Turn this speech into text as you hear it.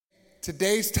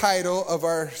Today's title of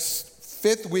our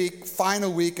fifth week,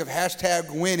 final week of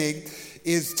 #winning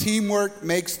is Teamwork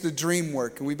Makes the Dream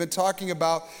Work. And we've been talking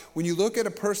about when you look at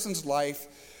a person's life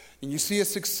and you see a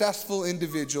successful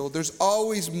individual, there's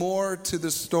always more to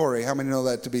the story. How many know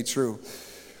that to be true?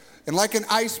 And like an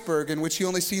iceberg in which you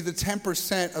only see the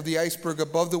 10% of the iceberg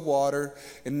above the water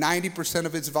and 90%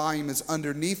 of its volume is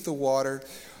underneath the water,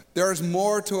 there is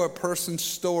more to a person's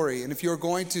story. And if you're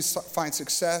going to find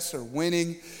success or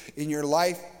winning in your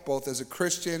life, both as a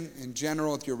Christian, in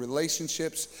general, with your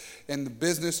relationships, and the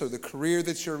business or the career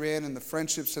that you're in, and the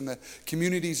friendships and the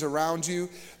communities around you,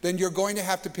 then you're going to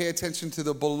have to pay attention to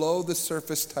the below the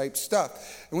surface type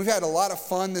stuff. And we've had a lot of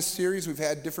fun this series. We've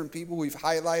had different people we've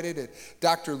highlighted, and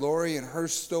Dr. Lori and her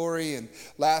story, and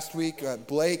last week,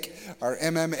 Blake, our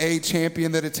MMA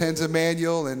champion that attends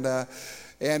Emmanuel, and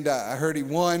I heard he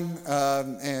won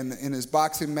and in his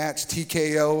boxing match,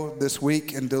 TKO, this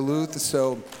week in Duluth.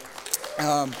 So,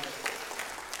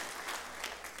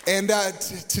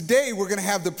 today we're going to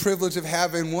have the privilege of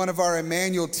having one of our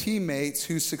Emmanuel teammates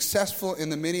who's successful in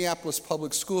the Minneapolis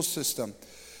public school system.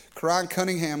 Karan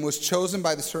Cunningham was chosen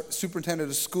by the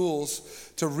superintendent of schools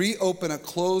to reopen a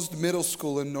closed middle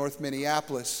school in North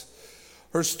Minneapolis.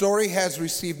 Her story has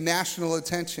received national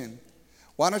attention.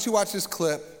 Why don't you watch this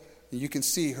clip? You can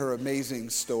see her amazing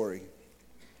story.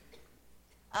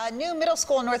 A new middle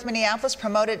school in North Minneapolis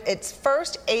promoted its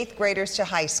first 8th graders to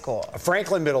high school.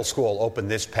 Franklin Middle School opened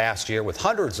this past year with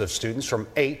hundreds of students from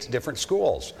 8 different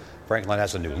schools. Franklin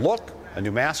has a new look, a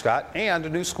new mascot, and a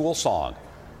new school song.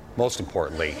 Most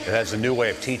importantly, it has a new way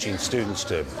of teaching students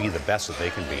to be the best that they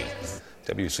can be.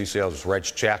 WCCO's Reg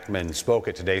Jackman spoke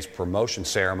at today's promotion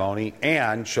ceremony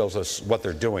and shows us what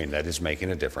they're doing that is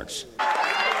making a difference.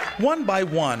 One by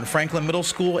one, Franklin Middle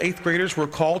School 8th graders were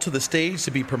called to the stage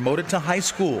to be promoted to high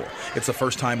school. It's the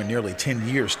first time in nearly 10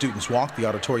 years students walked the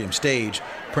auditorium stage.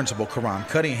 Principal Karan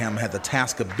Cunningham had the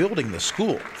task of building the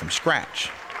school from scratch.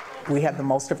 We have the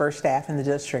most diverse staff in the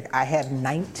district. I have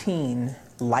 19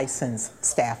 licensed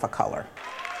staff of color.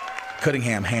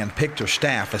 Cunningham handpicked her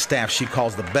staff, a staff she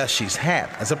calls the best she's had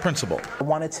as a principal. I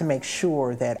wanted to make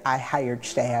sure that I hired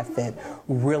staff that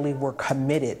really were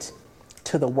committed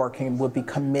to the work and would be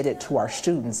committed to our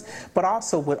students, but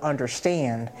also would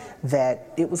understand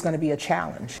that it was going to be a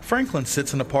challenge. Franklin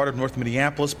sits in a part of North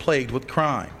Minneapolis plagued with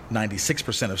crime.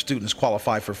 96% of students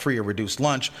qualify for free or reduced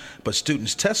lunch, but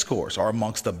students' test scores are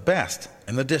amongst the best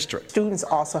in the district. Students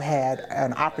also had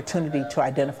an opportunity to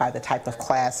identify the type of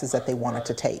classes that they wanted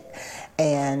to take.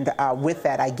 And with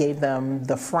that, I gave them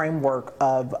the framework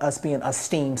of us being a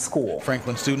STEAM school.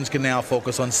 Franklin students can now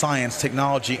focus on science,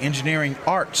 technology, engineering,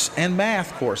 arts, and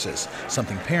math courses,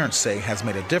 something parents say has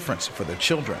made a difference for their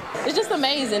children. It's just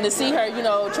amazing to see her,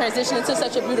 transition into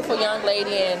such a beautiful young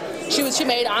lady, and she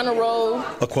made honor roll.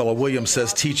 Aquila Williams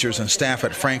says teachers and staff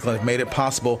at Franklin have made it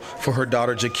possible for her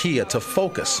daughter Jakia to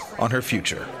focus on her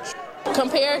future.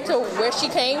 Compared to where she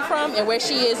came from and where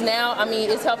she is now,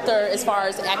 it's helped her as far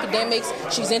as academics.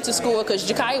 She's into school because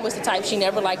Jakia was the type she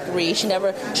never liked to read. She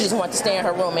just wanted to stay in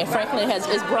her room, and Franklin has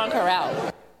brought her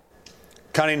out.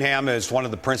 Cunningham is one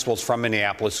of the principals from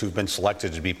Minneapolis who've been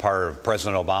selected to be part of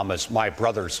President Obama's My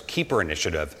Brother's Keeper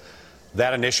initiative.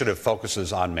 That initiative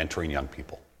focuses on mentoring young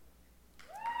people.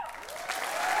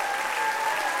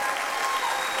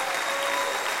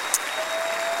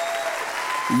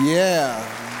 Yeah.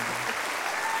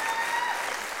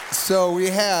 So we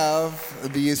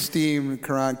have the esteemed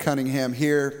Karan Cunningham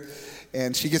here,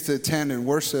 and she gets to attend and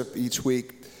worship each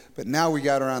week. But now we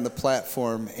got her on the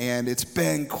platform, and it's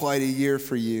been quite a year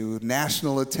for you.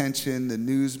 National attention, the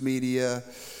news media,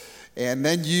 and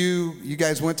then you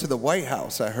guys went to the White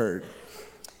House, I heard.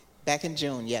 Back in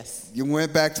June, yes. You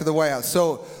went back to the White House.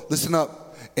 So listen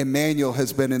up, Emmanuel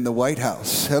has been in the White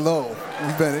House. Hello,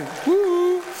 we've been in.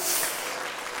 Woo!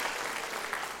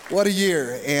 What a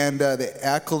year, and the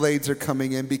accolades are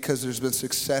coming in because there's been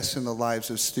success in the lives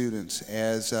of students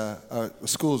as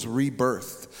schools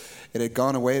rebirthed. It had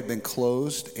gone away, it had been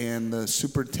closed, and the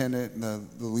superintendent and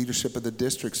the leadership of the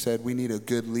district said, we need a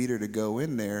good leader to go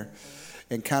in there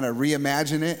and kind of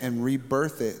reimagine it and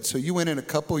rebirth it. So you went in a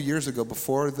couple of years ago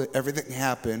before everything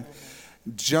happened,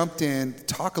 jumped in.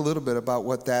 Talk a little bit about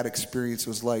what that experience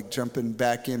was like, jumping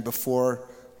back in before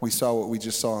we saw what we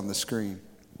just saw on the screen.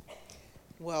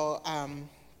 Well,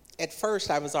 at first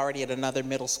I was already at another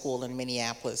middle school in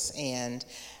Minneapolis, and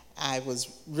I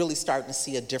was really starting to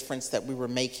see a difference that we were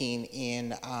making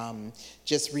in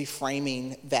just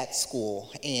reframing that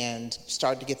school, and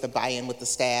started to get the buy-in with the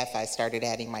staff. I started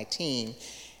adding my team.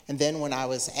 And then when I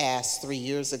was asked 3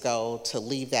 years ago to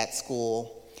leave that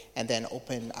school and then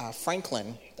open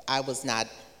Franklin, I was not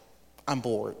on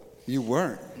board. You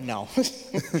weren't. No.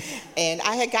 And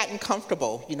I had gotten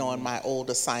comfortable, on my old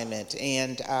assignment.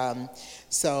 And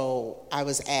so I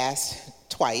was asked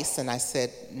twice, and I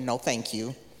said, no, thank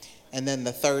you. And then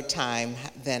the third time,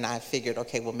 then I figured,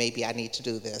 okay, well, maybe I need to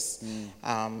do this.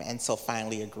 And so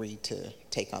finally agreed to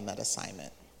take on that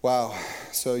assignment. Wow.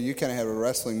 So you kind of had a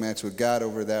wrestling match with God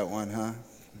over that one, huh?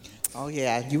 Oh,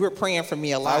 yeah. You were praying for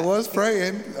me a lot. I was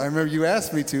praying. I remember you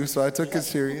asked me to, so I took it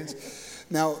serious.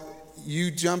 Now,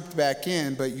 you jumped back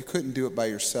in, but you couldn't do it by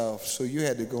yourself. So you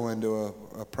had to go into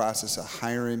a process of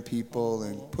hiring people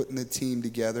and putting the team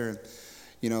together.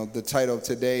 And, the title of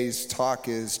today's talk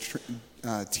is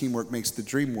Teamwork Makes the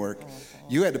Dream Work.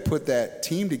 You had to put that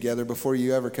team together before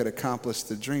you ever could accomplish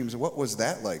the dreams. What was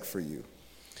that like for you?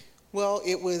 Well,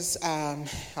 it was a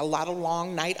lot of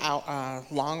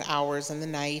long hours in the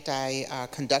night. I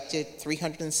conducted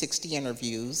 360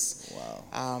 interviews.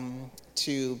 Wow.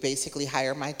 To basically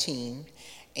hire my team.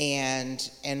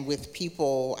 And with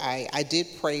people, I did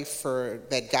pray for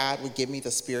that God would give me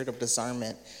the spirit of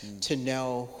discernment to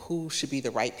know who should be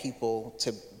the right people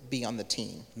to be on the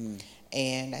team.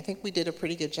 And I think we did a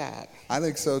pretty good job. I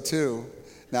think so too.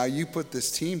 Now you put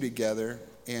this team together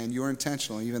and you were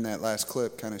intentional. Even that last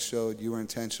clip kind of showed you were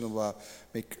intentional about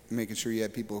making sure you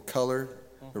had people of color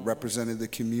that represented the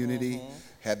community,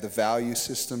 had the value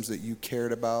systems that you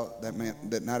cared about. That meant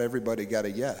that not everybody got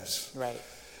a yes. Right.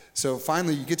 So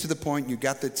finally you get to the point, you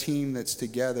got the team that's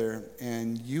together,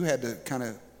 and you had to kind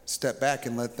of step back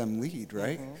and let them lead,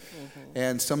 right?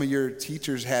 And some of your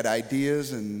teachers had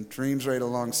ideas and dreams right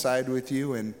alongside with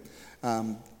you, and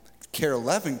KARE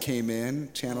 11 came in,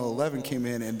 Channel 11 came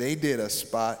in, and they did a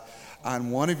spot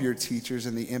on one of your teachers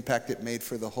and the impact it made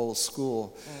for the whole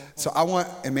school. So I want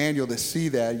Emmanuel to see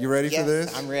that. You ready for this?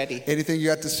 Yes, I'm ready. Anything you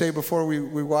got to say before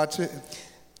we watch it?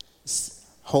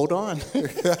 Hold on.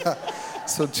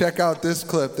 So check out this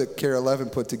clip that KARE 11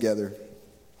 put together.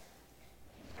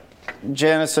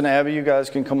 Janice and Abby, you guys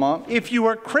can come up. If you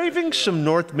are craving some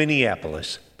North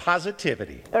Minneapolis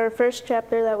positivity, our first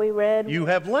chapter that we read, you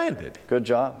have landed. Good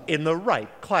job. In the right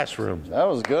classroom. That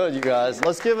was good, you guys.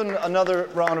 Let's give him another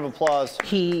round of applause.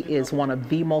 He is one of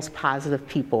the most positive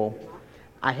people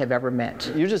I have ever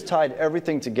met. You just tied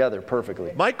everything together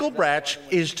perfectly. Michael Bratch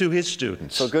is to his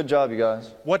students. So good job, you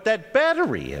guys. What that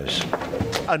battery is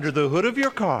under the hood of your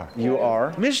car. You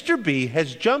are. Mr. B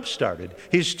has jump-started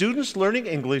his students learning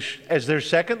English as their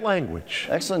second language.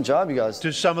 Excellent job, you guys.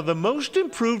 To some of the most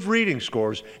improved reading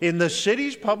scores in the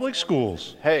city's public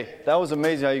schools. Hey, that was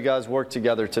amazing how you guys worked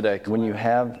together today. When you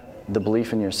have the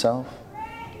belief in yourself,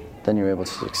 then you're able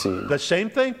to succeed. The same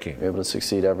thinking. You're able to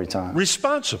succeed every time.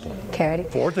 Responsible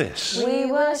for this. we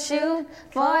will shoot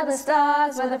for the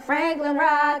stars with the Franklin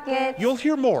Rockets You'll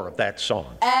hear more of that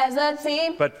song. as a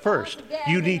team. But first,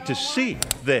 you need to see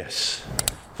this.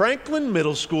 Franklin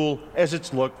Middle School as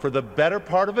it's looked for the better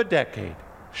part of a decade,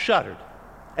 shuttered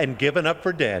and given up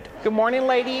for dead. Good morning,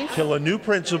 ladies. Till a new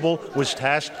principal was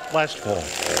tasked last fall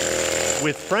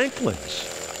with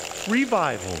Franklin's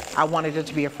revival. I wanted it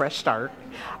to be a fresh start.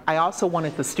 I also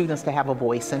wanted the students to have a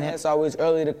voice in it. It's always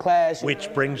early to class.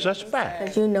 Which brings us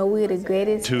back You know we're the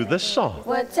greatest. to the song.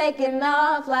 We're taking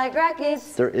off like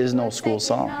rockets. There is no school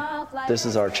song. This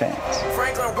is our chance.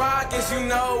 Franklin Rockets, you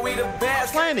know we the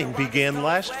best. Planning began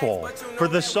last fall for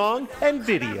the song and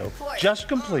video just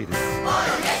completed.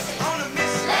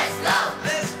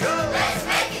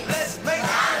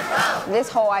 This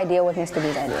whole idea was Mr.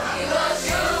 B's idea.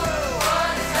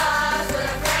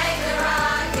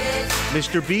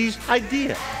 Mr. B's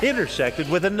idea intersected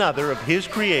with another of his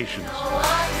creations.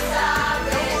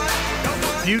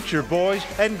 Future Boys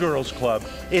and Girls Club.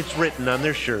 It's written on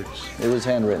their shirts. It was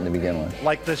handwritten to begin with.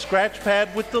 Like the scratch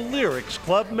pad with the lyrics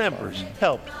club members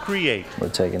helped create. We're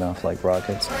taking off like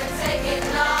rockets.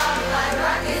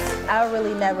 I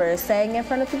really never sang in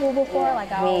front of people before.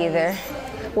 Me either.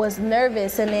 Was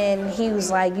nervous, and then he was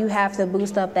like, you have to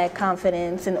boost up that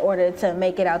confidence in order to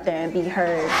make it out there and be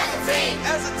heard.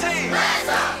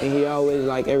 And he always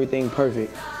like everything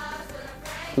perfect.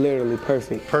 Literally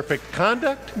perfect. Perfect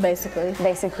conduct,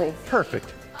 Basically.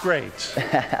 perfect grades.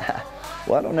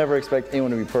 Well, I don't ever expect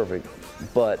anyone to be perfect,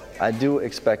 but I do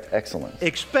expect excellence.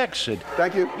 Expects it.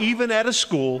 Thank you. Even at a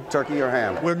school Turkey or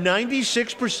ham? where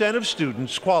 96% of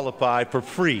students qualify for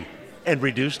free and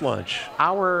reduced lunch.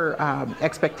 Our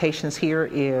expectations here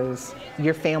is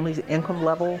your family's income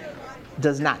level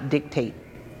does not dictate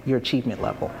your achievement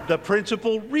level. The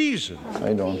principal reason How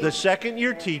you doing? the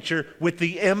second-year teacher with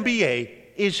the MBA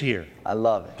is here, I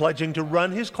love it. pledging to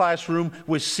run his classroom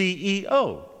with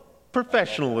CEO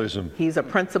professionalism. He's a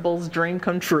principal's dream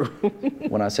come true.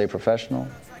 When I say professional,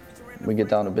 we get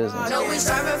down to business. No, we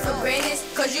serving for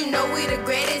greatness. 'cause you know we the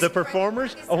greatest. The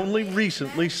performers only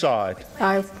recently saw it.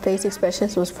 Our face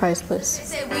expressions was priceless.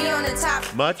 Say we on the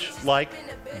top. Much like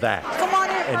that. Come on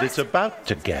in. And it's about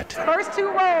to get First 2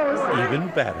 rows. even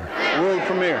better. World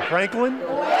premiere. Franklin,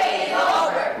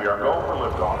 We are going for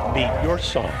liftoff. meet your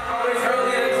song.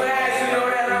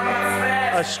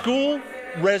 A school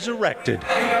resurrected.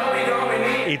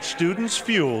 Its students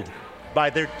fueled by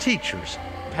their teachers'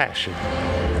 passion.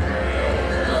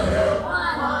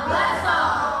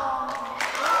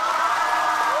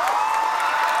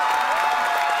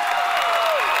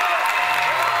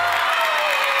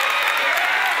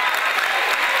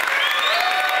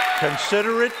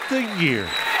 Consider it the year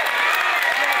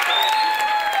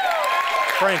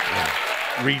Franklin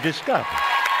rediscovered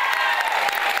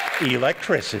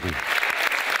electricity.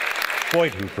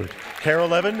 Boyd Hooper, Carol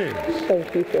 11 News.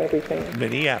 Thank you for everything.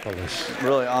 Minneapolis.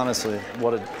 Really, honestly,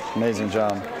 what an amazing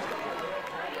job.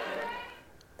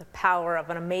 The power of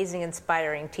an amazing,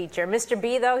 inspiring teacher. Mr.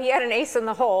 B, though, he had an ace in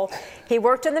the hole. He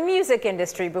worked in the music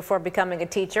industry before becoming a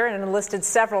teacher and enlisted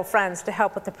several friends to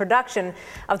help with the production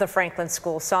of the Franklin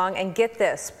School song. And get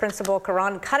this, Principal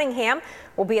Karan Cunningham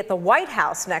will be at the White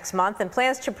House next month and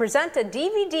plans to present a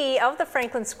DVD of the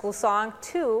Franklin School song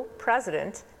to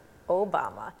President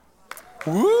Obama.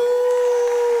 Woo!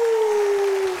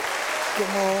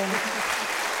 Come on.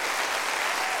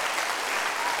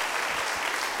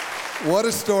 What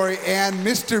a story. And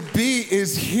Mr. B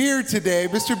is here today.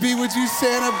 Mr. B, would you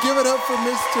stand up? Give it up for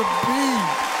Mr.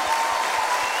 B.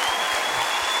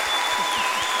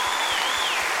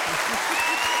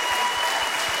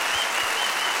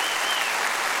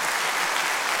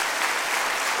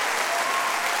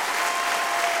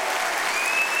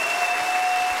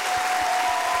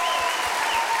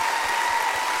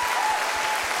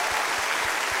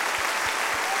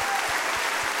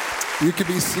 You can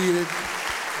be seated.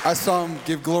 I saw him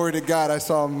give glory to God. I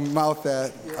saw him mouth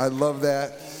that. I love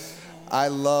that. I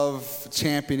love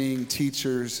championing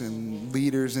teachers and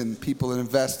leaders and people that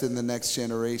invest in the next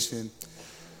generation.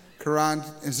 Karan,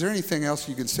 is there anything else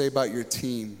you can say about your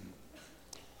team?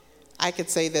 I could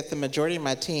say that the majority of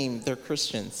my team, they're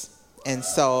Christians. And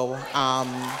so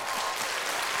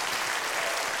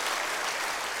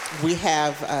we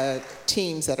have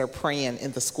teams that are praying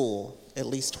in the school at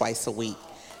least twice a week.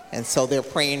 And so they're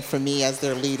praying for me as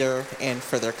their leader and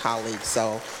for their colleagues.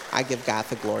 So I give God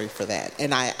the glory for that.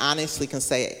 And I honestly can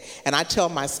say, and I tell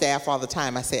my staff all the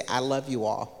time, I say, I love you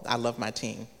all. I love my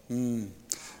team.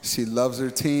 She loves her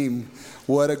team.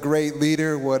 What a great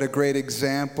leader. What a great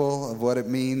example of what it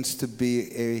means to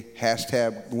be a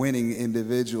hashtag winning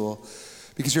individual,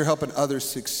 because you're helping others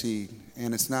succeed.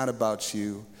 And it's not about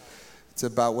you. It's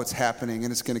about what's happening,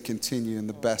 and it's going to continue, and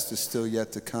the best is still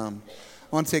yet to come.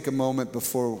 I want to take a moment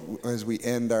before, as we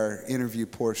end our interview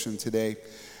portion today,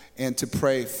 and to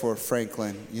pray for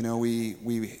Franklin. You know,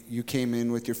 you came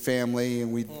in with your family,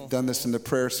 and we've done this in the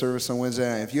prayer service on Wednesday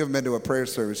night. If you haven't been to a prayer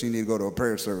service, you need to go to a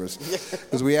prayer service,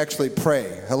 because we actually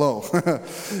pray. Hello.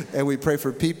 And we pray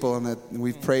for people, and that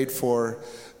we've prayed for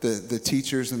the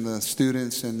teachers and the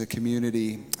students and the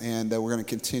community, and we're going to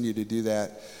continue to do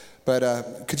that.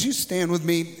 But could you stand with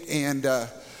me? And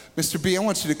Mr. B, I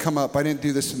want you to come up. I didn't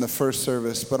do this in the first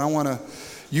service, but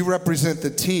you represent the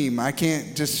team. I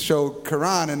can't just show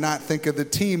Karan and not think of the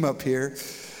team up here.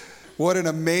 What an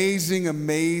amazing,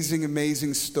 amazing,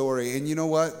 amazing story. And you know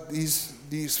what?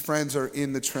 These friends are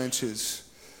in the trenches.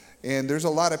 And there's a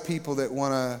lot of people that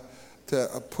want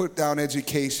to put down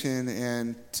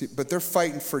education, but they're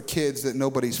fighting for kids that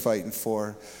nobody's fighting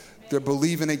for. They're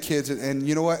believing in kids. And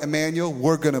you know what, Emmanuel?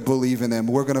 We're going to believe in them.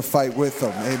 We're going to fight with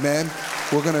them. Amen?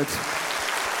 We're going to.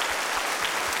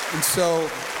 And so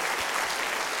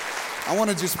I want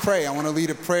to just pray. I want to lead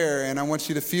a prayer, and I want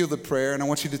you to feel the prayer, and I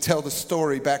want you to tell the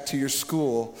story back to your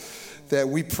school that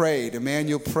we prayed.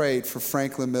 Emmanuel prayed for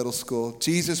Franklin Middle School.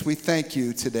 Jesus, we thank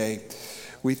you today.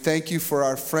 We thank you for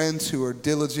our friends who are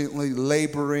diligently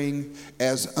laboring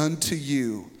as unto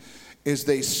you, as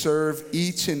they serve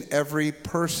each and every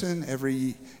person,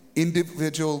 every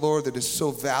individual, Lord, that is so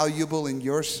valuable in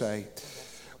your sight.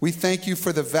 We thank you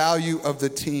for the value of the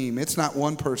team. It's not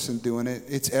one person doing it.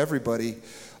 It's everybody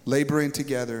laboring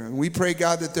together. And we pray,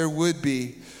 God, that there would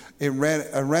be a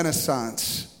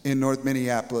renaissance in North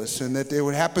Minneapolis, and that it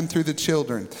would happen through the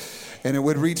children, and it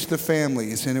would reach the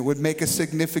families, and it would make a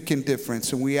significant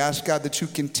difference. And we ask, God, that you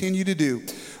continue to do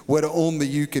what only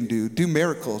you can do. Do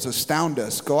miracles, astound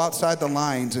us, go outside the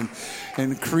lines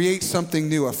and create something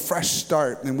new, a fresh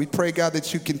start. And we pray, God,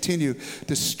 that you continue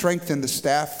to strengthen the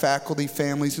staff, faculty,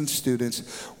 families, and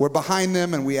students. We're behind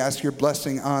them, and we ask your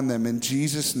blessing on them. In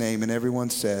Jesus' name, and everyone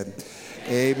said,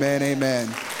 amen, amen.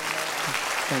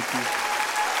 Thank you.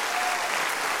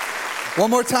 One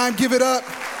more time, give it up.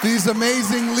 These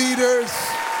amazing leaders.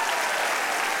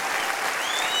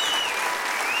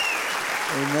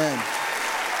 Amen.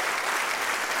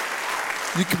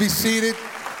 You can be seated.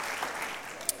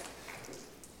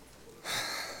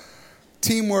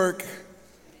 Teamwork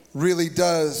really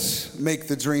does make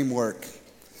the dream work.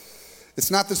 It's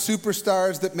not the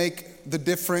superstars that make the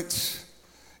difference.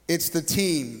 It's the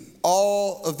team,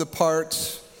 all of the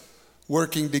parts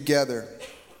working together.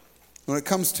 When it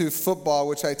comes to football,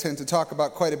 which I tend to talk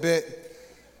about quite a bit,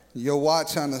 you'll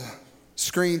watch on the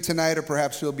screen tonight, or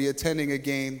perhaps you'll be attending a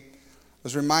game. I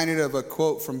was reminded of a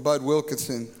quote from Bud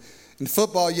Wilkinson. In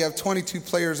football, you have 22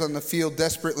 players on the field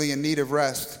desperately in need of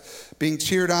rest, being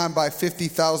cheered on by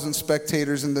 50,000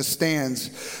 spectators in the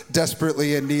stands,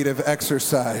 desperately in need of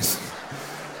exercise.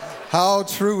 How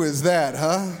true is that,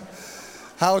 huh?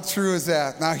 How true is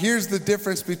that? Now, here's the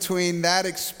difference between that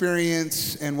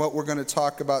experience and what we're going to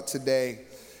talk about today.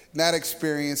 In that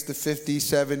experience, the 50,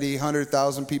 70,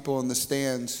 100,000 people in the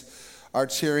stands are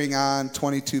cheering on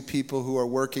 22 people who are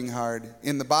working hard.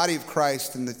 In the body of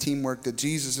Christ and the teamwork that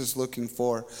Jesus is looking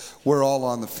for, we're all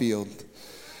on the field.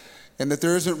 And that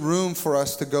there isn't room for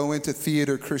us to go into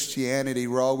theater Christianity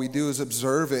where all we do is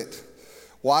observe it,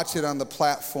 watch it on the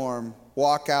platform,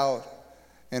 walk out,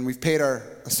 and we've paid our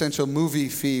essential movie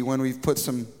fee when we've put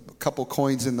a couple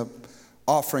coins in the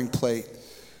offering plate.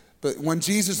 But when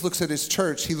Jesus looks at his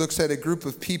church, he looks at a group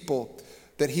of people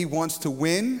that he wants to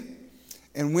win,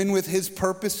 and win with his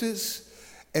purposes,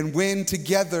 and win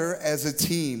together as a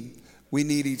team. We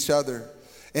need each other.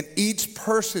 And each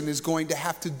person is going to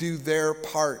have to do their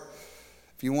part.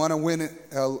 If you want to win,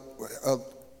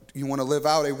 you want to live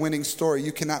out a winning story,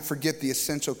 you cannot forget the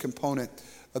essential component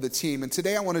of the team. And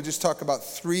today I want to just talk about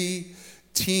 3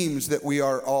 teams that we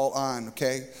are all on,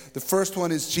 okay? The first one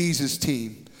is Jesus'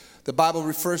 team. The Bible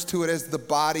refers to it as the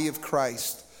body of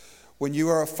Christ. When you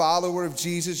are a follower of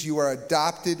Jesus, you are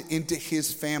adopted into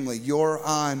his family. You're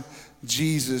on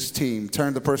Jesus' team.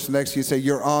 Turn to the person next to you and say,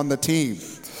 you're on the team.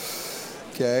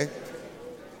 Okay?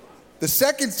 The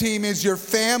second team is your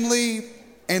family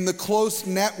and the close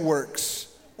networks,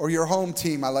 or your home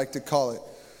team, I like to call it.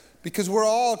 Because we're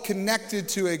all connected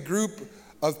to a group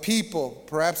of people.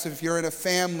 Perhaps if you're in a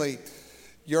family,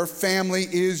 your family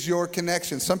is your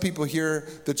connection. Some people here,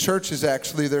 the church is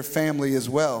actually their family as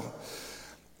well.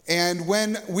 And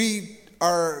when we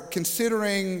are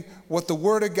considering what the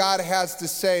Word of God has to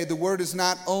say, the Word is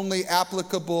not only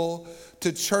applicable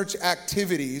to church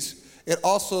activities, it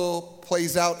also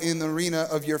plays out in the arena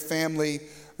of your family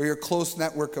or your close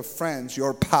network of friends,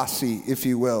 your posse, if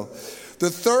you will. The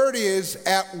third is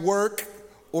at work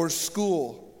or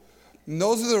school. And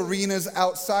those are the arenas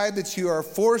outside that you are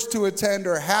forced to attend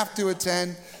or have to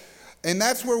attend. And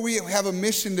that's where we have a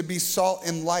mission to be salt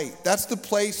and light. That's the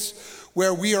place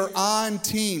where we are on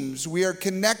teams. We are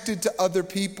connected to other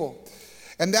people.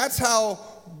 And that's how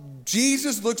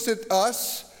Jesus looks at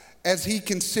us as he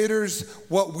considers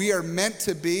what we are meant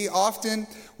to be. Often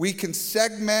we can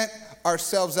segment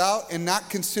ourselves out and not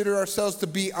consider ourselves to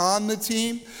be on the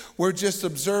team. We're just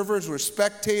observers, we're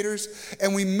spectators,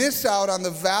 and we miss out on the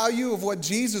value of what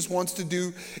Jesus wants to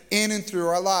do in and through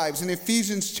our lives. In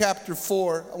Ephesians chapter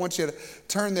 4, I want you to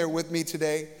turn there with me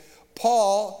today.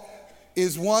 Paul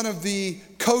is one of the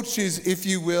coaches, if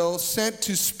you will, sent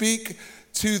to speak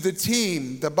to the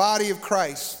team, the body of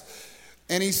Christ.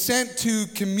 And he's sent to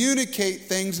communicate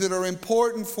things that are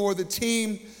important for the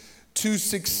team to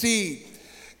succeed.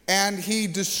 And he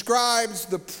describes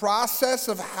the process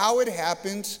of how it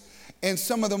happens and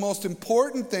some of the most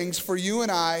important things for you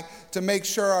and I to make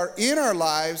sure are in our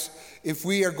lives if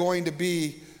we are going to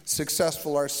be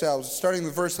successful ourselves. Starting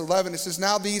with verse 11, it says,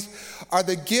 now these are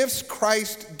the gifts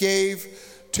Christ gave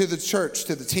to the church,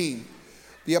 to the team.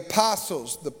 The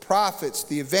apostles, the prophets,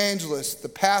 the evangelists, the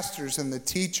pastors, and the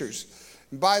teachers.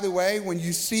 And by the way, when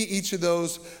you see each of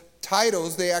those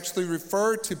titles, they actually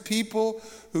refer to people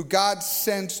who God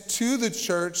sent to the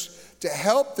church to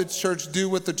help the church do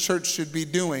what the church should be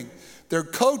doing. They're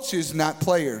coaches, not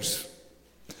players.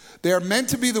 They are meant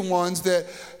to be the ones that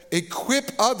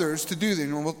equip others to do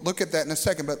them. And we'll look at that in a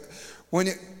second. But when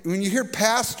you hear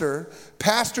pastor,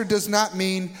 pastor does not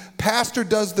mean pastor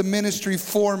does the ministry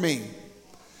for me.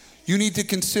 You need to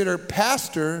consider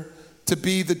pastor to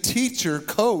be the teacher,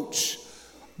 coach,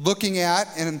 looking at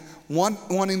and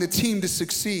wanting the team to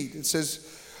succeed. It says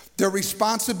their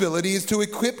responsibility is to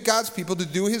equip God's people to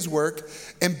do his work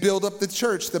and build up the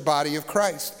church, the body of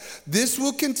Christ. This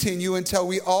will continue until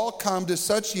we all come to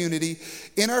such unity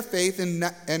in our faith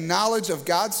and knowledge of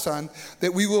God's Son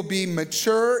that we will be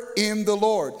mature in the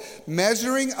Lord,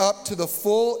 measuring up to the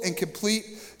full and complete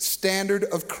standard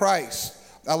of Christ.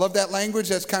 I love that language.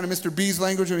 That's kind of Mr. B's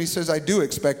language when he says, I do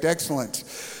expect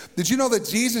excellence. Did you know that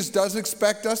Jesus does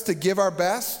expect us to give our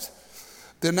best?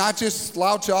 To not just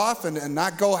slouch off and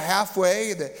not go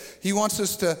halfway. That he wants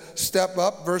us to step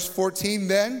up. Verse 14,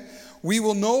 then we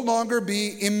will no longer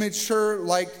be immature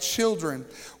like children.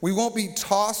 We won't be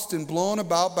tossed and blown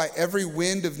about by every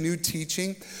wind of new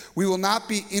teaching. We will not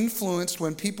be influenced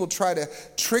when people try to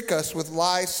trick us with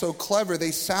lies so clever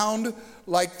they sound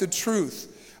like the truth.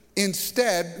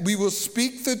 Instead, we will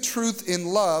speak the truth in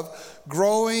love,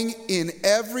 growing in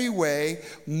every way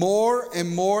more and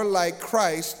more like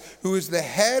Christ, who is the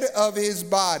head of his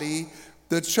body,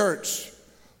 the church.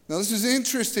 Now, this is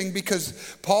interesting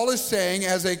because Paul is saying,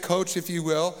 as a coach, if you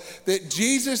will, that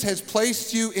Jesus has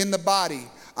placed you in the body.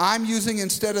 I'm using,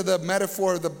 instead of the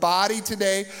metaphor of the body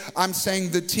today, I'm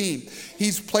saying the team.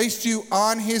 He's placed you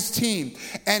on his team,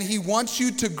 and he wants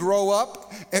you to grow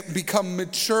up and become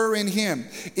mature in him.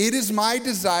 It is my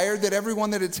desire that everyone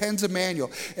that attends Emmanuel,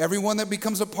 everyone that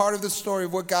becomes a part of the story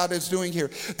of what God is doing here,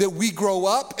 that we grow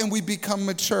up and we become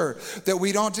mature, that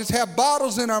we don't just have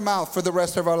bottles in our mouth for the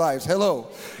rest of our lives. Hello.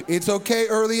 It's okay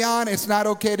early on. It's not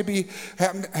okay to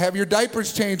have your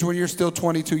diapers changed when you're still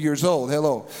 22 years old.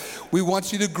 Hello. We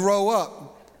want you to grow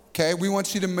up, okay? We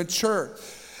want you to mature.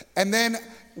 And then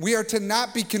we are to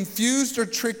not be confused or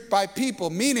tricked by people,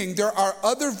 meaning there are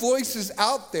other voices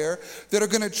out there that are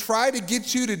going to try to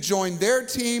get you to join their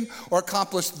team or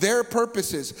accomplish their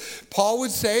purposes. Paul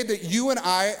would say that you and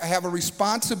I have a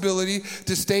responsibility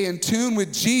to stay in tune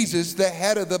with Jesus, the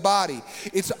head of the body.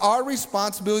 It's our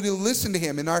responsibility to listen to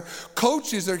him, and our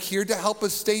coaches are here to help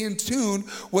us stay in tune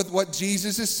with what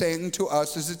Jesus is saying to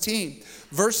us as a team.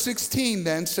 Verse 16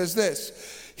 then says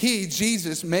this: He,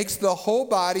 Jesus, makes the whole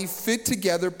body fit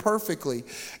together perfectly.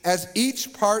 As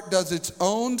each part does its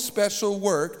own special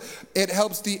work, it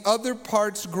helps the other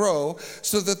parts grow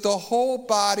so that the whole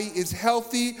body is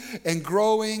healthy and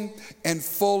growing and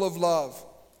full of love.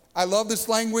 I love this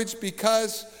language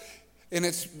because, and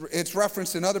it's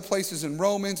referenced in other places in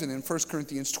Romans and in 1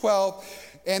 Corinthians 12,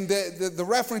 and the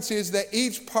reference is that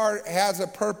each part has a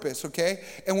purpose, okay?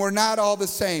 And we're not all the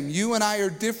same. You and I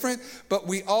are different, but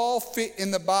we all fit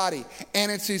in the body.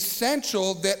 And it's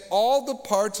essential that all the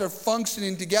parts are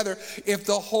functioning together if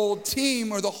the whole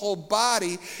team or the whole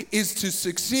body is to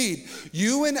succeed.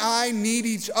 You and I need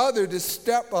each other to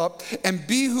step up and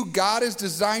be who God has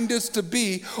designed us to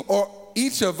be, or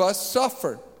each of us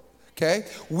suffer. Okay?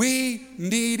 We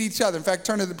need each other. In fact,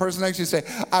 turn to the person next to you and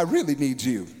say, I really need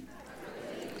you.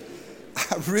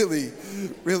 I really,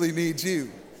 really need you.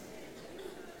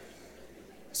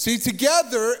 See,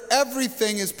 together,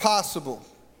 everything is possible.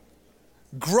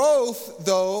 Growth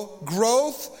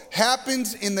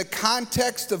happens in the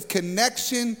context of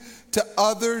connection to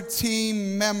other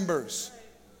team members.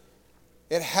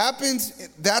 It happens,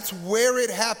 that's where it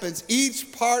happens. Each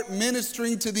part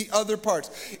ministering to the other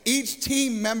parts. Each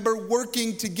team member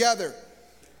working together.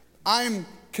 I'm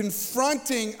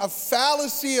confronting a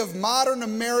fallacy of modern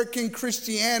American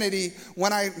Christianity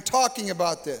when I'm talking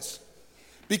about this.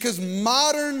 Because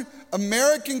modern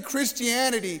American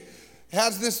Christianity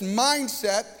has this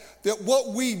mindset that what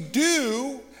we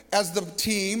do as the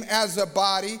team, as a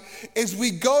body, is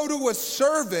we go to a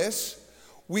service,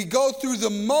 we go through the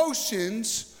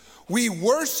motions, we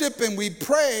worship and we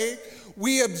pray,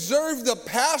 we observe the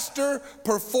pastor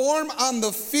perform on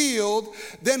the field,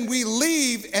 then we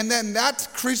leave, and then that's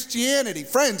Christianity.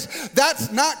 Friends, that's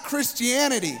not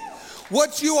Christianity.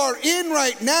 What you are in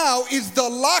right now is the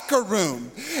locker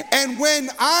room. And when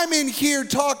I'm in here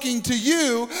talking to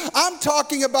you, I'm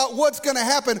talking about what's going to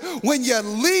happen when you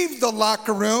leave the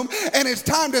locker room and it's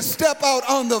time to step out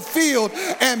on the field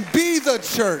and be the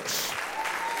church.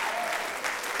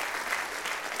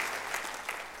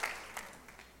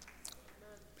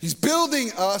 He's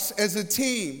building us as a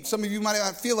team. Some of you might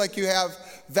not feel like you have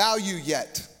value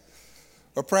yet.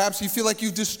 Or perhaps you feel like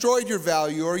you've destroyed your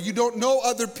value, or you don't know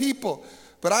other people.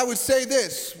 But I would say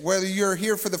this, whether you're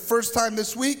here for the first time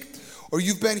this week, or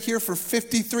you've been here for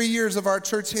 53 years of our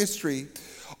church history,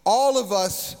 all of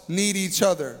us need each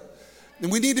other.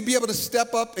 And we need to be able to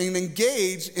step up and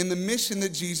engage in the mission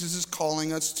that Jesus is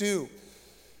calling us to.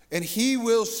 And he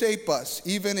will shape us,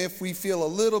 even if we feel a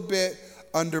little bit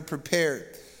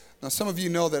underprepared. Now, some of you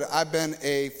know that I've been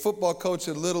a football coach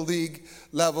at Little League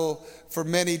level for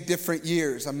many different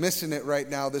years. I'm missing it right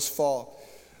now this fall.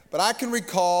 But I can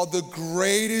recall the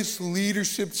greatest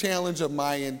leadership challenge of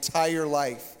my entire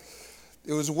life.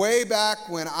 It was way back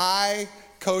when I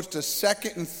coached a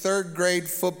second and third grade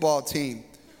football team.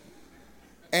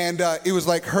 And it was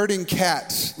like herding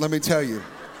cats, let me tell you.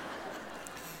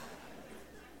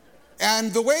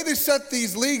 And the way they set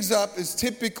these leagues up is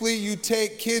typically you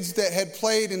take kids that had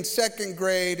played in second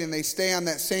grade and they stay on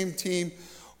that same team,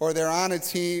 or they're on a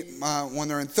team when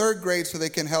they're in third grade so they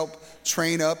can help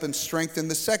train up and strengthen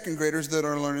the second graders that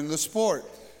are learning the sport.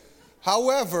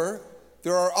 However,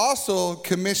 there are also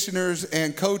commissioners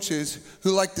and coaches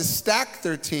who like to stack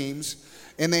their teams,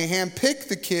 and they handpick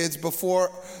the kids before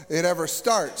it ever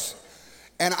starts.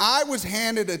 And I was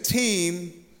handed a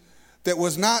team that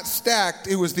was not stacked,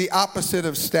 it was the opposite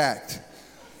of stacked.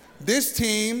 This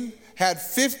team had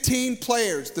 15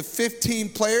 players. The 15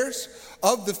 players,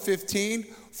 of the 15,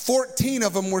 14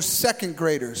 of them were second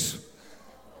graders.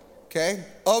 Okay?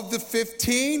 Of the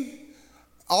 15,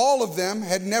 all of them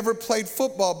had never played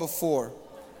football before.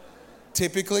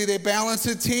 Typically, they balance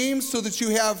the team so that you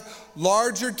have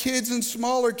larger kids and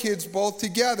smaller kids both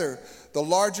together. The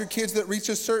larger kids that reach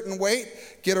a certain weight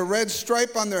get a red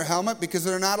stripe on their helmet because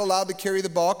they're not allowed to carry the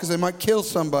ball because they might kill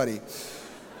somebody.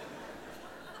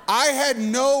 I had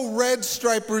no red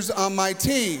stripers on my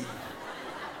team.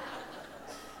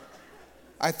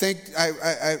 I think,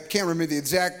 I can't remember the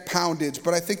exact poundage,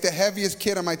 but I think the heaviest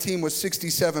kid on my team was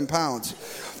 67 pounds.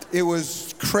 It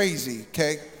was crazy,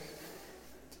 okay?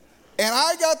 And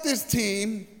I got this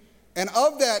team, and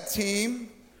of that team,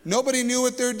 nobody knew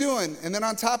what they're doing. And then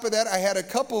on top of that, I had a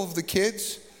couple of the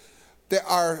kids that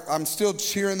I'm still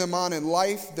cheering them on in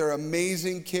life. They're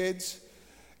amazing kids.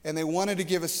 And they wanted to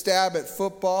give a stab at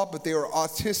football, but they were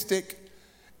autistic.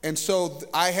 And so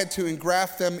I had to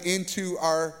engraft them into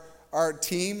our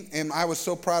team. And I was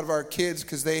so proud of our kids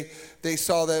because they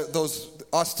saw that those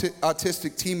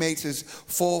autistic teammates as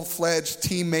full-fledged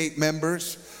teammate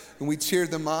members. And we cheered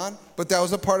them on. But that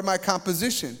was a part of my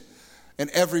composition. And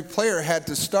every player had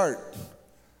to start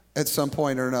at some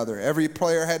point or another. Every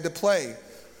player had to play.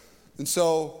 And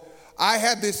so I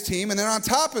had this team. And then on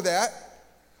top of that,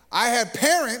 I had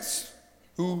parents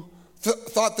who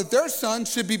thought that their son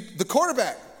should be the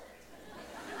quarterback.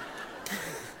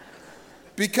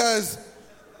 Because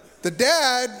the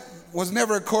dad was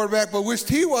never a quarterback, but wished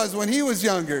he was when he was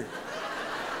younger.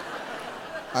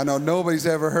 I know nobody's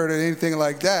ever heard of anything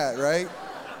like that, right?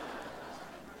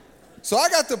 So I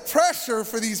got the pressure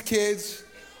for these kids.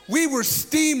 We were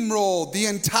steamrolled the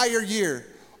entire year,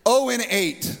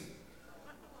 0-8.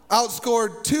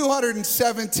 Outscored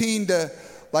 217 to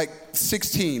like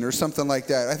 16 or something like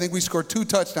that. I think we scored 2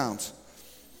 touchdowns.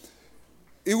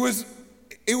 It was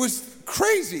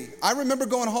crazy. I remember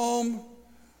going home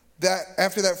that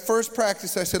after that first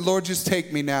practice, I said, Lord, just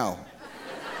take me now.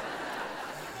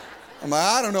 I'm like,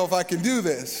 I don't know if I can do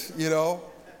this, you know.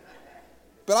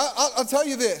 But I'll tell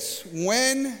you this,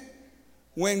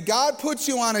 when God puts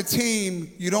you on a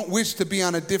team, you don't wish to be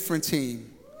on a different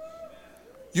team.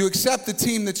 You accept the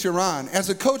team that you're on. As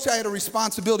a coach, I had a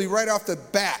responsibility right off the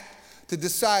bat to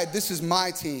decide this is my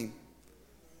team.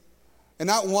 And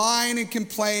not whine and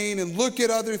complain and look at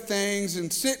other things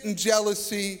and sit in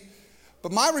jealousy.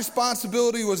 But my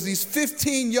responsibility was these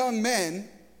 15 young men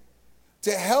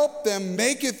to help them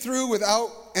make it through without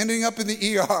ending up in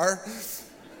the ER,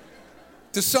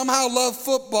 to somehow love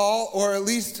football or at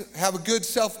least have a good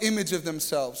self-image of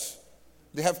themselves.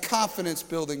 They have confidence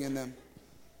building in them.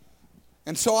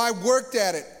 And so I worked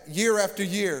at it year after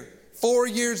year. 4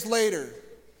 years later,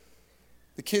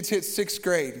 the kids hit 6th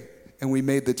grade and we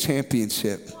made the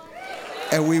championship.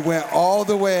 And we went all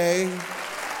the way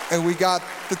and we got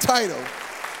the title.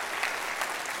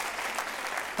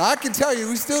 Now, I can tell you,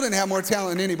 we still didn't have more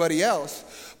talent than anybody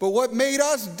else. But what made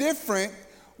us different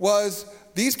was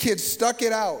these kids stuck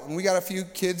it out. And we got a few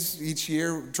kids each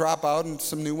year drop out and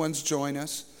some new ones join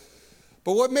us.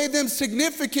 But what made them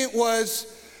significant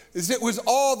is it was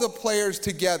all the players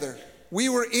together. We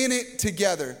were in it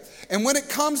together. And when it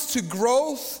comes to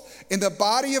growth in the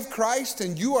body of Christ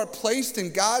and you are placed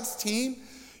in God's team,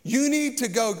 you need to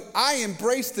go, I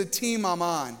embrace the team I'm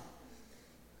on.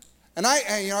 And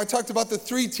I talked about the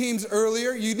 3 teams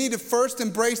earlier. You need to first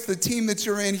embrace the team that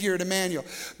you're in here at Emmanuel.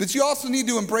 But you also need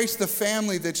to embrace the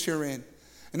family that you're in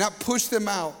and not push them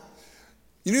out.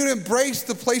 You need to embrace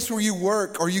the place where you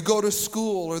work or you go to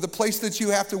school or the place that you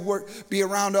have to work, be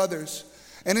around others.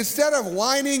 And instead of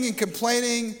whining and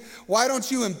complaining, why don't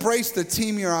you embrace the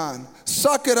team you're on?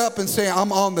 Suck it up and say,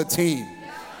 I'm on the team.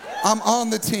 I'm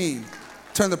on the team.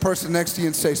 Turn to the person next to you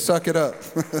and say, suck it up.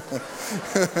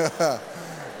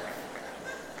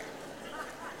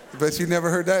 Bet you never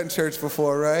heard that in church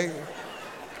before, right?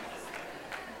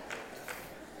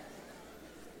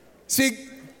 See,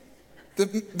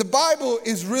 the Bible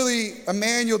is really a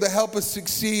manual to help us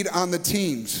succeed on the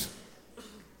teams.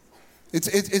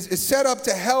 It's set up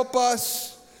to help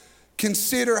us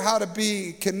consider how to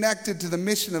be connected to the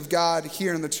mission of God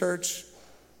here in the church,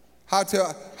 how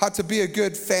to be a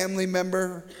good family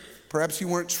member. Perhaps you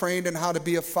weren't trained in how to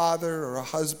be a father or a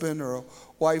husband or a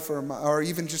wife or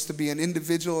even just to be an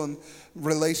individual in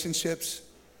relationships.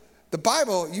 The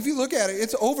Bible, if you look at it,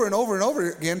 it's over and over and over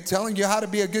again telling you how to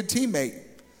be a good teammate,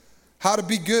 how to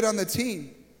be good on the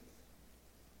team.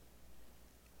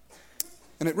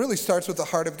 And it really starts with the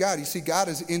heart of God. You see, God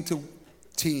is into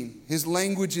team. His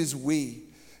language is we.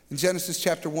 In Genesis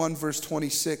chapter 1, verse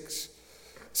 26, it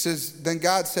says, then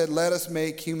God said, let us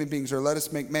make human beings, or let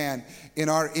us make man in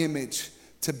our image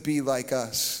to be like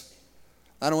us.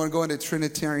 I don't want to go into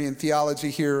Trinitarian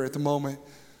theology here at the moment,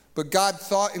 but God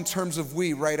thought in terms of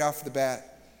we right off the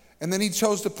bat. And then he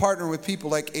chose to partner with people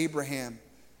like Abraham.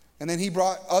 And then he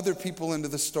brought other people into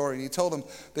the story. And he told them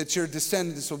that your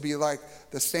descendants will be like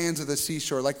the sands of the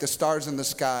seashore, like the stars in the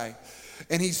sky.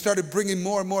 And he started bringing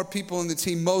more and more people in the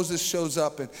team. Moses shows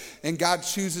up, and God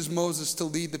chooses Moses to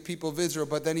lead the people of Israel.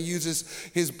 But then he uses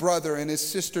his brother and his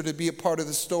sister to be a part of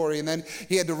the story. And then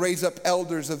he had to raise up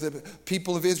elders of the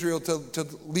people of Israel to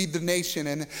lead the nation.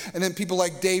 And then people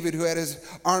like David, who had his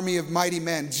army of mighty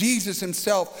men. Jesus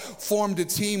himself formed a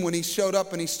team when he showed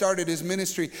up and he started his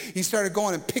ministry. He started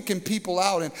going and picking people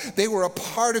out, and they were a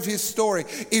part of his story.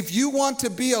 If you want to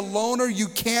be a loner, you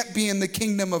can't be in the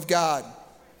kingdom of God.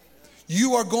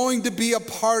 You are going to be a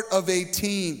part of a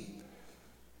team.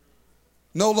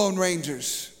 No Lone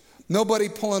Rangers. Nobody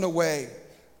pulling away.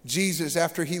 Jesus,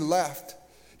 after he left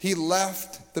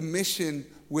the mission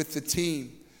with the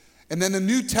team. And then the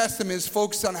New Testament is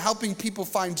focused on helping people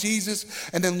find Jesus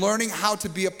and then learning how to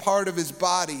be a part of his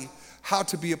body, how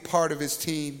to be a part of his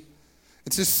team.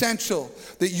 It's essential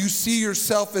that you see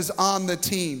yourself as on the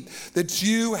team, that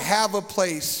you have a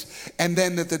place, and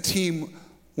then that the team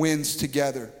wins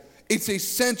together. It's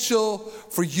essential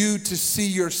for you to see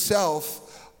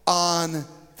yourself on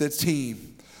the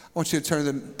team. I want you to turn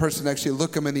to the person next to you,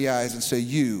 look them in the eyes and say,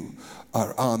 you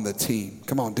are on the team.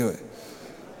 Come on, do it.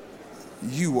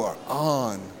 You are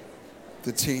on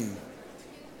the team.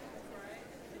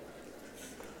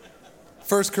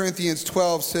 1 Corinthians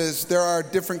 12 says, there are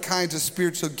different kinds of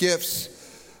spiritual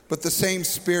gifts, but the same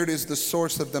Spirit is the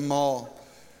source of them all.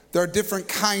 There are different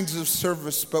kinds of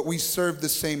service, but we serve the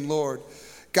same Lord.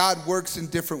 God works in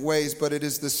different ways, but it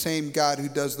is the same God who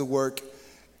does the work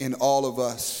in all of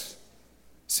us.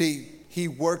 See, he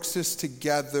works us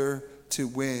together to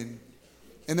win.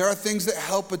 And there are things that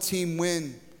help a team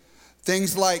win.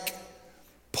 Things like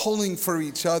pulling for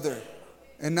each other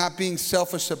and not being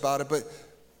selfish about it, but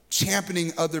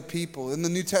championing other people. In the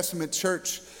New Testament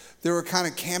church, there were kind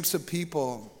of camps of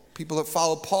people that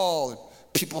followed Paul, and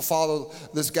people follow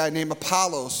this guy named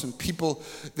Apollos, and people,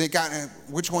 they got,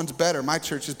 which one's better? My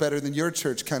church is better than your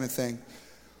church kind of thing.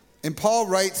 And Paul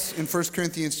writes in 1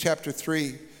 Corinthians chapter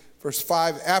 3, verse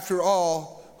 5, after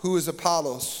all, who is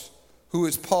Apollos? Who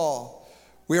is Paul?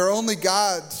 We are only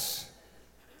God's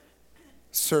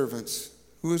servants.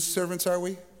 Whose servants are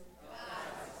we?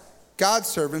 God's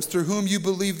servants, through whom you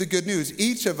believe the good news.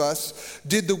 Each of us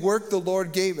did the work the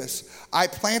Lord gave us. I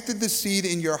planted the seed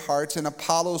in your hearts, and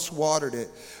Apollos watered it,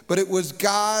 but it was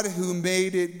God who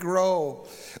made it grow.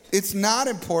 It's not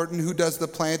important who does the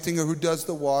planting or who does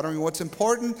the watering. What's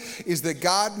important is that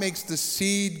God makes the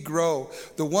seed grow.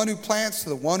 The one who plants,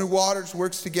 the one who waters,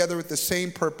 works together with the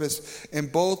same purpose,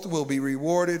 and both will be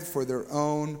rewarded for their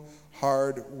own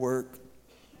hard work.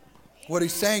 What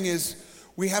he's saying is,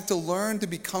 we have to learn to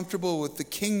be comfortable with the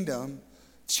kingdom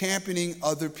championing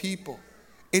other people.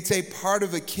 It's a part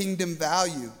of a kingdom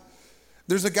value.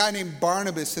 There's a guy named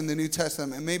Barnabas in the New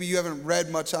Testament, and maybe you haven't read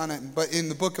much on it, but in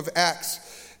the book of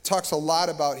Acts, it talks a lot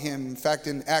about him. In fact,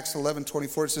 in Acts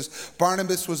 11:24, it says,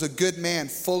 Barnabas was a good man,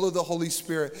 full of the Holy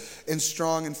Spirit and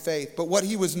strong in faith. But what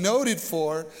he was noted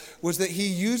for was that he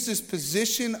used his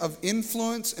position of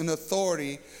influence and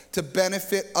authority to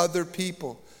benefit other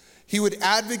people. He would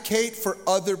advocate for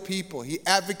other people. He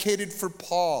advocated for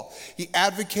Paul. He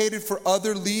advocated for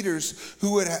other leaders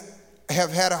who would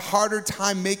have had a harder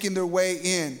time making their way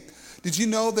in. Did you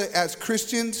know that as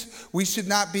Christians, we should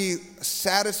not be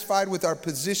satisfied with our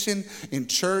position in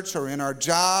church or in our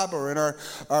job or in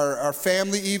our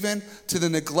family even, to the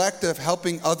neglect of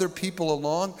helping other people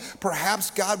along?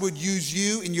 Perhaps God would use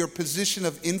you in your position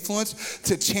of influence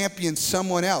to champion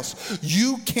someone else.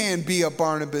 You can be a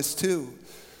Barnabas too.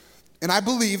 And I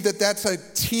believe that that's a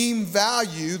team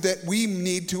value that we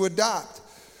need to adopt.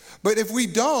 But if we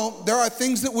don't, there are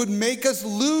things that would make us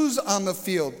lose on the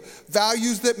field,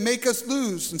 values that make us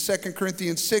lose. In 2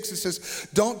 Corinthians 6, it says,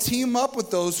 don't team up with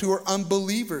those who are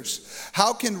unbelievers.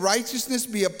 How can righteousness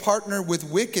be a partner with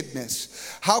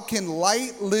wickedness? How can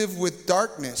light live with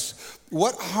darkness?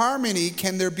 What harmony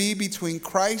can there be between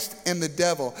Christ and the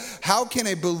devil? How can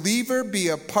a believer be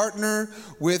a partner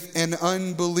with an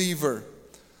unbeliever?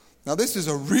 Now, this is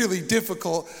a really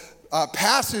difficult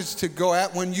passage to go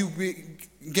at when you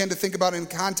begin to think about it in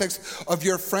context of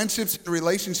your friendships and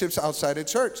relationships outside of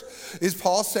church. Is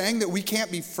Paul saying that we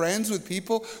can't be friends with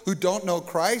people who don't know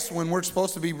Christ when we're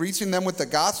supposed to be reaching them with the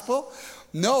gospel?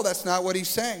 No, that's not what he's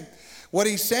saying. What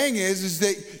he's saying is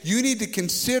that you need to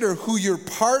consider who your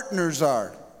partners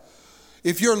are.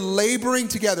 If you're laboring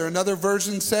together, another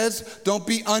version says, don't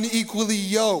be unequally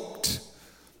yoked.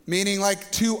 Meaning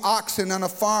like two oxen on a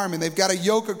farm and they've got a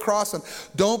yoke across them.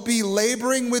 Don't be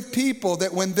laboring with people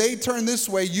that when they turn this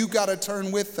way, you got to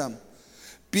turn with them.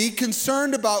 Be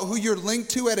concerned about who you're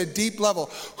linked to at a deep level.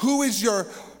 Who is your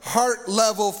heart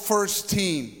level first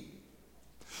team?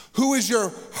 Who is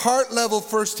your heart level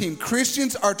first team?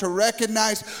 Christians are to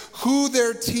recognize who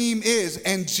their team is.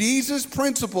 And Jesus'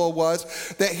 principle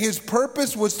was that his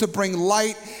purpose was to bring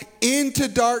light into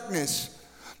darkness,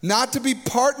 not to be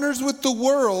partners with the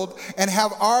world and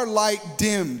have our light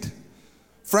dimmed.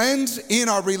 Friends, in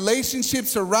our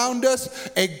relationships around us,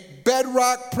 a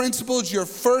bedrock principle is your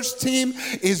first team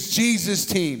is Jesus'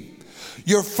 team.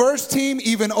 Your first team,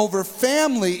 even over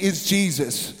family, is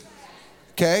Jesus.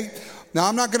 Okay? Now,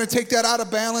 I'm not going to take that out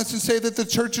of balance and say that the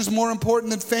church is more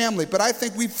important than family, but I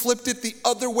think we've flipped it the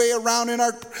other way around in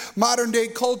our modern day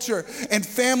culture, and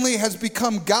family has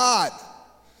become God.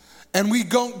 And we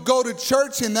don't go to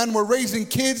church, and then we're raising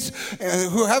kids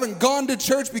who haven't gone to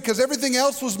church because everything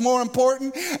else was more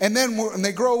important, and then when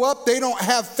they grow up, they don't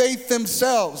have faith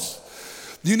themselves.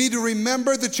 You need to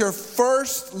remember that your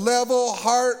first level,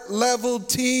 heart level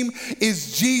team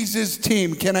is Jesus'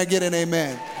 team. Can I get an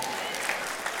amen?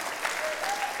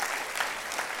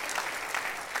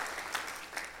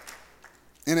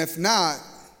 And if not,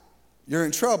 you're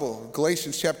in trouble.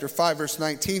 Galatians chapter 5, verse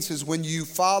 19 says, when you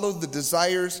follow the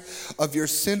desires of your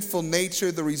sinful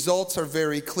nature, the results are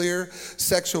very clear.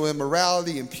 Sexual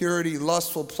immorality, impurity,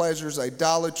 lustful pleasures,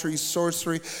 idolatry,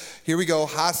 sorcery. Here we go.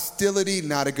 Hostility,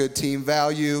 not a good team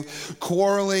value.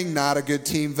 Quarreling, not a good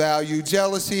team value.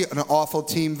 Jealousy, an awful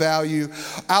team value.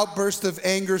 Outburst of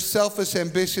anger, selfish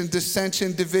ambition,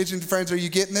 dissension, division. Friends, are you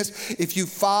getting this? If you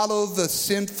follow the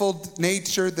sinful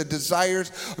nature, the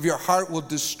desires of your heart will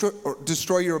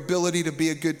destroy your ability to be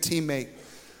a good teammate.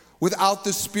 Without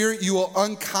the Spirit, you will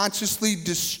unconsciously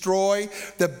destroy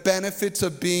the benefits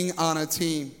of being on a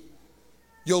team.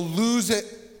 You'll lose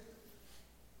it.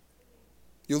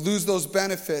 You'll lose those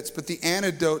benefits, but the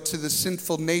antidote to the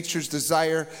sinful nature's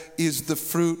desire is the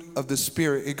fruit of the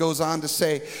Spirit. It goes on to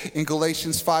say in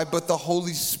Galatians 5, but the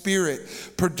Holy Spirit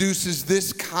produces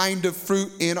this kind of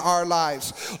fruit in our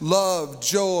lives: love,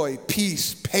 joy,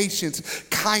 peace, patience,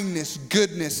 kindness,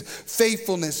 goodness,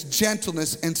 faithfulness,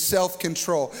 gentleness, and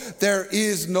self-control. There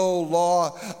is no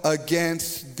law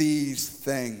against these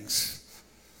things.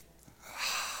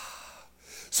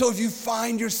 So if you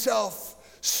find yourself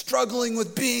struggling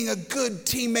with being a good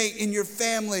teammate in your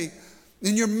family,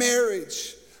 in your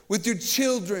marriage, with your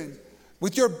children,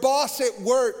 with your boss at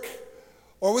work,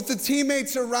 or with the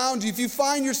teammates around you, if you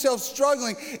find yourself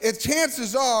struggling,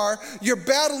 chances are you're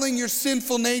battling your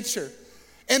sinful nature.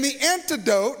 And the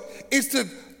antidote is to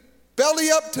belly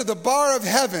up to the bar of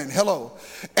heaven,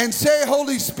 and say,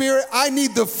 Holy Spirit, I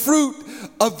need the fruit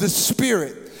of the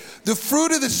Spirit. The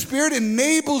fruit of the Spirit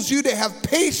enables you to have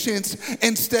patience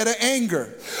instead of anger.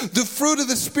 The fruit of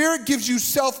the Spirit gives you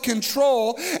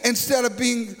self-control instead of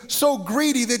being so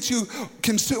greedy that you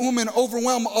consume and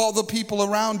overwhelm all the people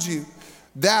around you.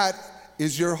 That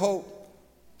is your hope.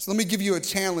 So let me give you a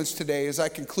challenge today as I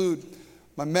conclude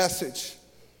my message.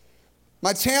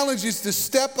 My challenge is to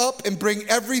step up and bring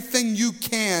everything you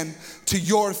can to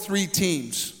your three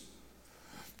teams.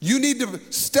 You need to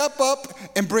step up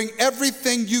and bring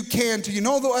everything you can to, you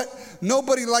know what?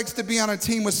 Nobody likes to be on a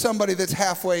team with somebody that's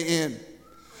halfway in,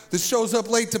 that shows up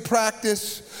late to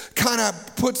practice, kind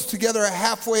of puts together a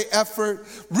halfway effort,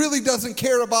 really doesn't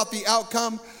care about the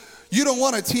outcome. You don't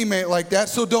want a teammate like that,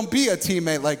 so don't be a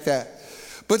teammate like that.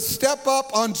 But step up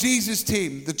on Jesus'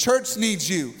 team. The church needs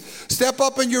you. Step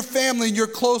up in your family, in your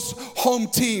close home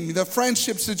team, the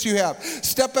friendships that you have.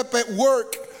 Step up at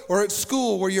work or at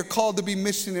school where you're called to be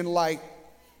mission and light.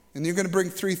 And you're going to bring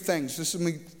three things. This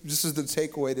is the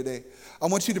takeaway today. I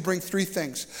want you to bring three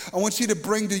things. I want you to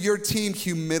bring to your team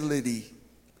humility.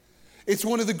 It's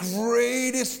one of the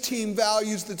greatest team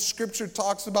values that Scripture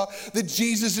talks about, that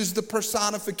Jesus is the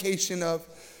personification of.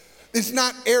 It's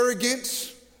not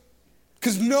arrogance,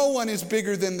 because no one is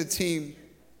bigger than the team.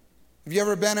 Have you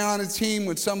ever been on a team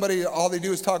when somebody, all they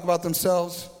do is talk about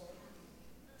themselves?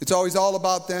 It's always all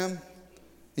about them,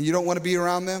 and you don't want to be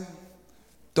around them?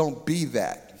 Don't be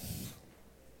that.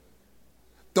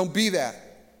 Don't be that.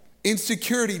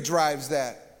 Insecurity drives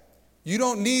that. You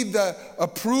don't need the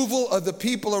approval of the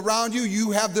people around you.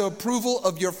 You have the approval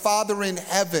of your Father in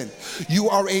heaven. You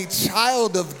are a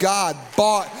child of God,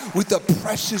 bought with the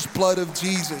precious blood of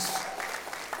Jesus.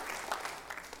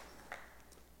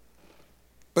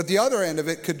 But the other end of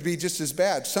it could be just as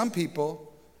bad. Some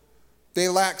people, they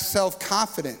lack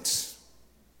self-confidence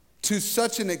to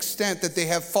such an extent that they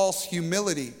have false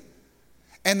humility.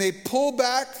 And they pull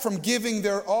back from giving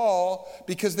their all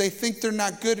because they think they're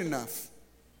not good enough.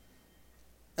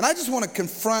 And I just want to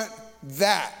confront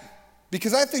that,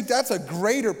 because I think that's a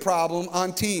greater problem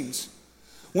on teams.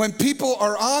 When people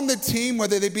are on the team,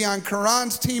 whether they be on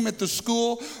Karan's team at the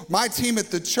school, my team at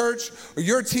the church, or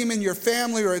your team in your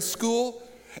family or at school,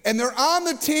 and they're on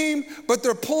the team, but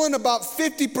they're pulling about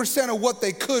 50% of what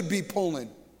they could be pulling.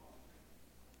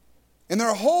 And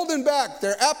they're holding back,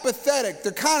 they're apathetic,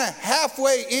 they're kind of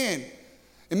halfway in.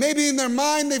 And maybe in their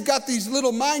mind, they've got these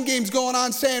little mind games going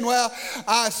on saying, well,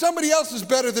 somebody else is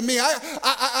better than me.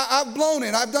 I've blown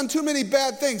it. I've done too many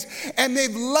bad things. And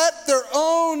they've let their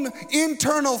own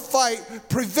internal fight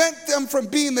prevent them from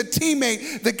being the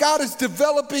teammate that God is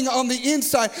developing on the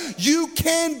inside. You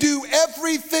can do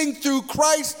everything through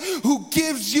Christ who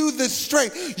gives you the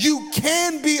strength. You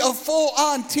can be a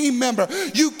full-on team member.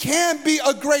 You can be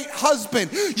a great husband.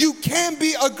 You can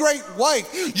be a great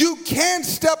wife. You can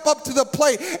step up to the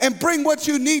plate and bring what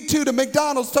you need to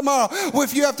McDonald's tomorrow.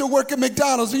 If you have to work at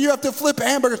McDonald's and you have to flip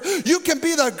hamburgers, you can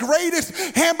be the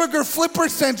greatest hamburger flipper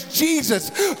since Jesus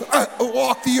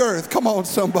walked the earth. Come on,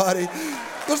 somebody.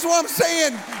 That's what I'm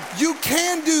saying. You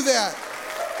can do that.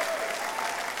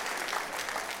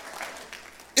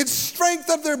 It's strength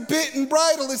of their bit and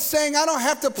bridle. It's saying, I don't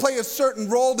have to play a certain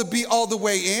role to be all the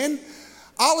way in.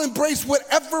 I'll embrace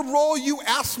whatever role you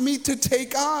ask me to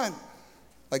take on.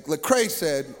 Like Lecrae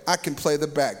said, I can play the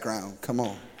background. Come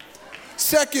on.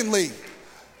 Secondly,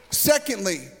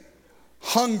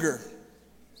 hunger.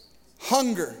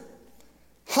 Hunger.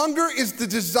 Hunger is the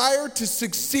desire to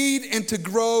succeed and to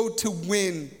grow, to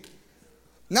win.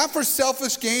 Not for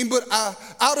selfish gain, but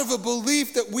out of a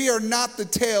belief that we are not the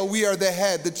tail, we are the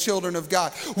head, the children of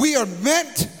God. We are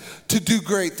meant to do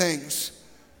great things.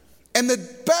 And the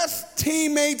best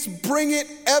teammates bring it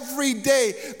every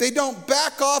day. They don't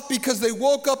back off because they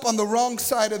woke up on the wrong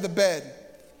side of the bed.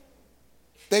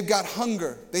 They've got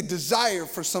hunger. They desire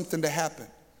for something to happen.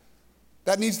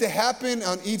 That needs to happen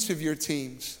on each of your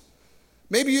teams.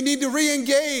 Maybe you need to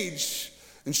re-engage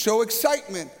and show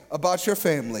excitement about your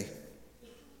family.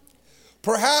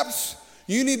 Perhaps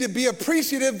you need to be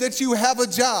appreciative that you have a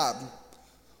job.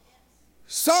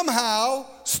 Somehow,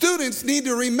 students need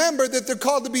to remember that they're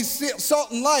called to be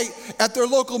salt and light at their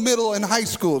local middle and high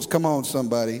schools. Come on,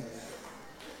 somebody.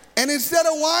 And instead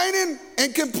of whining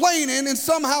and complaining and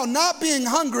somehow not being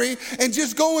hungry and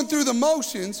just going through the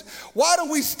motions, why don't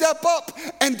we step up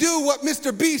and do what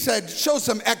Mr. B said, show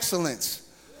some excellence.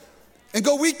 And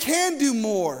go, we can do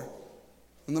more.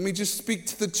 And let me just speak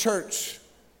to the church.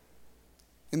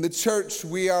 In the church,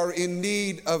 we are in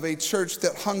need of a church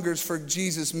that hungers for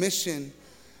Jesus' mission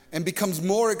and becomes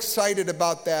more excited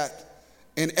about that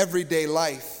in everyday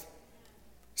life.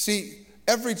 See,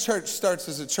 every church starts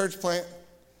as a church plant.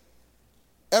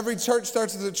 Every church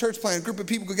starts as a church plant. A group of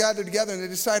people go gather together and they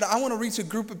decide, I want to reach a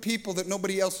group of people that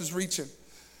nobody else is reaching.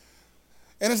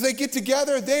 And as they get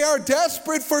together, they are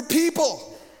desperate for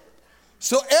people.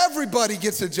 So everybody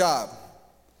gets a job.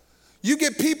 You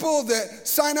get people that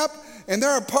sign up and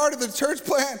they're a part of the church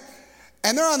plant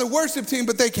and they're on the worship team,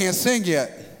 but they can't sing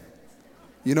yet.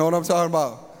 You know what I'm talking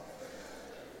about?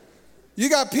 You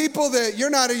got people that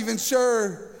you're not even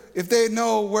sure if they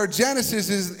know where Genesis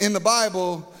is in the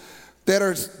Bible that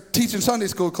are teaching Sunday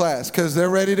school class because they're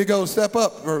ready to go step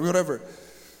up or whatever.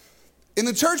 In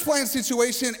the church plant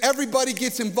situation, everybody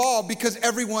gets involved because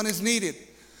everyone is needed.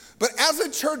 But as a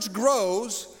church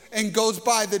grows and goes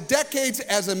by the decades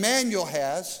as Emmanuel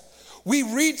has, we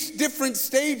reach different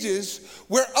stages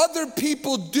where other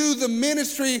people do the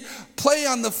ministry, play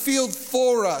on the field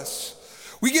for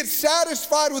us. We get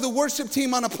satisfied with a worship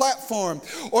team on a platform,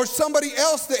 or somebody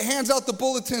else that hands out the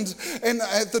bulletins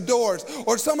at the doors,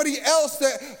 or somebody else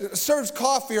that serves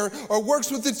coffee or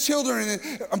works with the children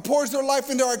and pours their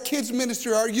life into our kids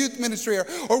ministry, our youth ministry,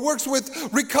 or works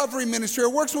with recovery ministry,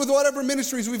 or works with whatever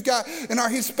ministries we've got in our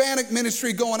Hispanic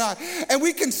ministry going on. And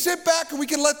we can sit back and we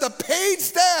can let the paid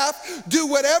staff do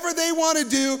whatever they want to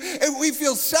do, and we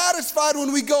feel satisfied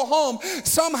when we go home.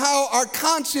 Somehow our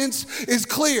conscience is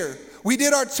clear. We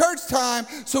did our church time,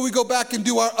 so we go back and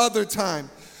do our other time.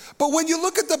 But when you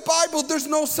look at the Bible, there's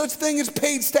no such thing as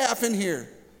paid staff in here.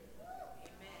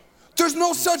 There's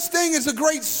no such thing as a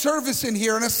great service in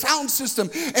here and a sound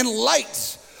system and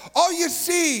lights. All you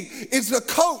see is the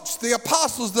coach, the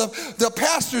apostles, the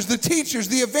pastors, the teachers,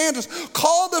 the evangelists,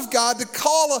 called of God to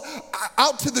call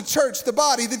out to the church, the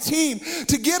body, the team,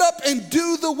 to get up and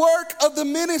do the work of the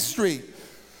ministry.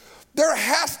 There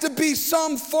has to be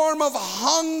some form of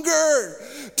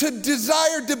hunger to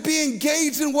desire to be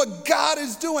engaged in what God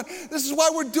is doing. This is why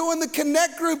we're doing the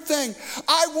Connect Group thing.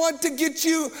 I want to get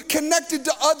you connected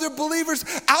to other believers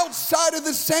outside of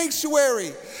the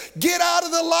sanctuary. Get out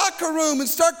of the locker room and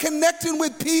start connecting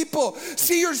with people.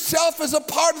 See yourself as a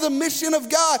part of the mission of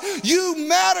God. You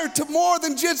matter to more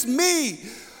than just me.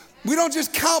 We don't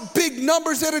just count big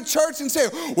numbers at a church and say,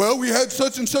 well, we had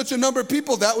such and such a number of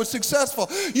people. That was successful.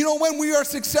 You know when we are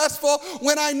successful?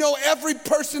 When I know every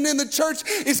person in the church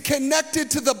is connected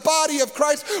to the body of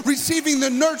Christ, receiving the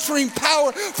nurturing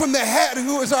power from the head,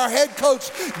 who is our head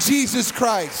coach, Jesus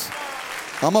Christ.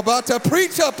 I'm about to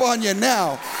preach up on you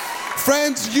now.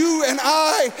 Friends, you and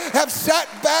I have sat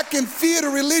back in theater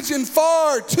religion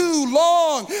far too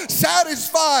long,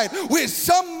 satisfied with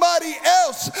somebody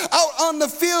else out on the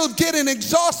field getting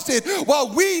exhausted while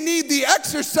we need the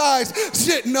exercise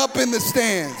sitting up in the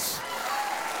stands.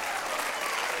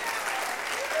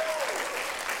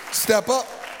 Step up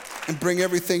and bring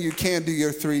everything you can to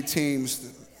your three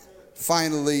teams.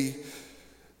 Finally,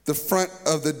 the front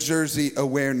of the jersey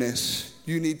awareness.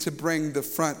 You need to bring the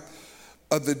front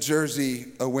of the jersey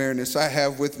awareness. I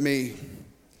have with me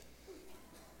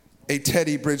a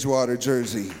Teddy Bridgewater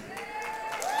jersey.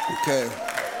 Okay.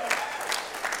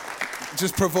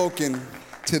 Just provoking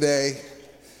today.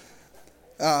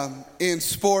 In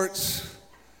sports,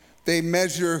 they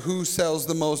measure who sells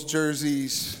the most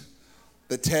jerseys,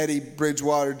 the Teddy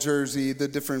Bridgewater jersey, the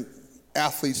different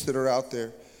athletes that are out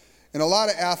there. And a lot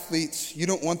of athletes, you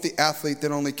don't want the athlete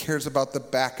that only cares about the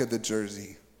back of the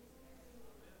jersey.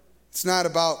 It's not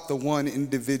about the one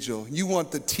individual. You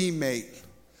want the teammate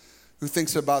who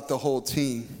thinks about the whole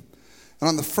team. And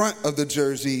on the front of the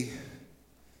jersey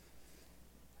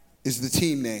is the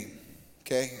team name,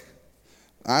 okay?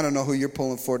 I don't know who you're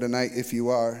pulling for tonight if you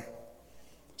are.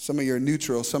 Some of you are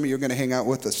neutral. Some of you are going to hang out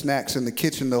with the snacks in the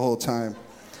kitchen the whole time.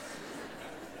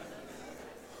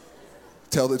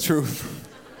 Tell the truth.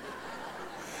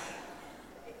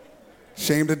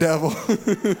 Shame the devil.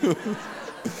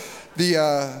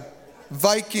 The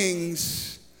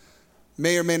Vikings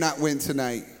may or may not win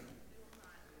tonight.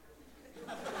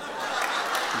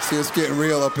 You see, it's getting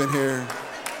real up in here.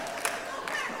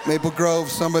 Maple Grove,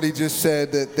 somebody just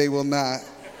said that they will not.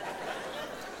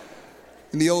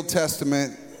 In the Old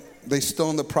Testament, they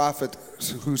stoned the prophet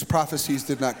whose prophecies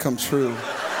did not come true.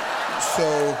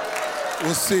 So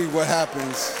we'll see what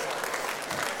happens.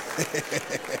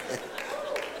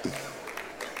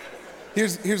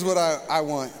 Here's what I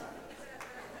want.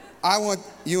 I want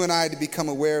you and I to become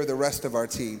aware of the rest of our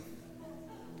team.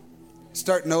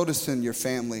 Start noticing your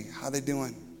family. How they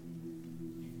doing?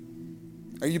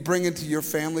 Are you bringing to your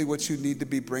family what you need to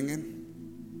be bringing?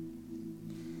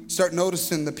 Start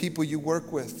noticing the people you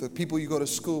work with, the people you go to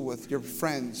school with, your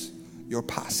friends, your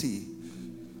posse.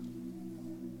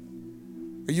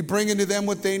 Are you bringing to them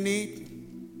what they need?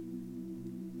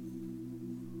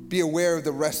 Be aware of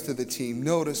the rest of the team.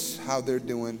 Notice how they're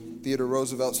doing. Theodore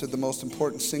Roosevelt said the most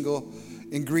important single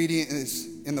ingredient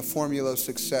in the formula of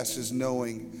success is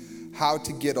knowing how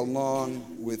to get along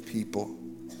with people.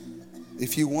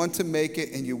 If you want to make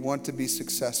it and you want to be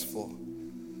successful,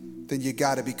 then you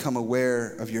got to become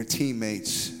aware of your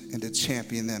teammates and to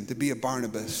champion them, to be a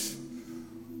Barnabas,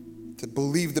 to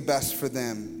believe the best for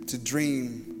them, to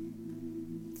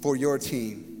dream for your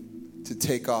team, to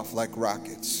take off like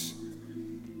rockets.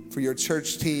 For your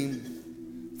church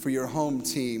team, for your home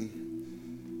team,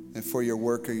 and for your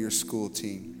work or your school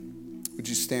team. Would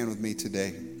you stand with me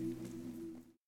today?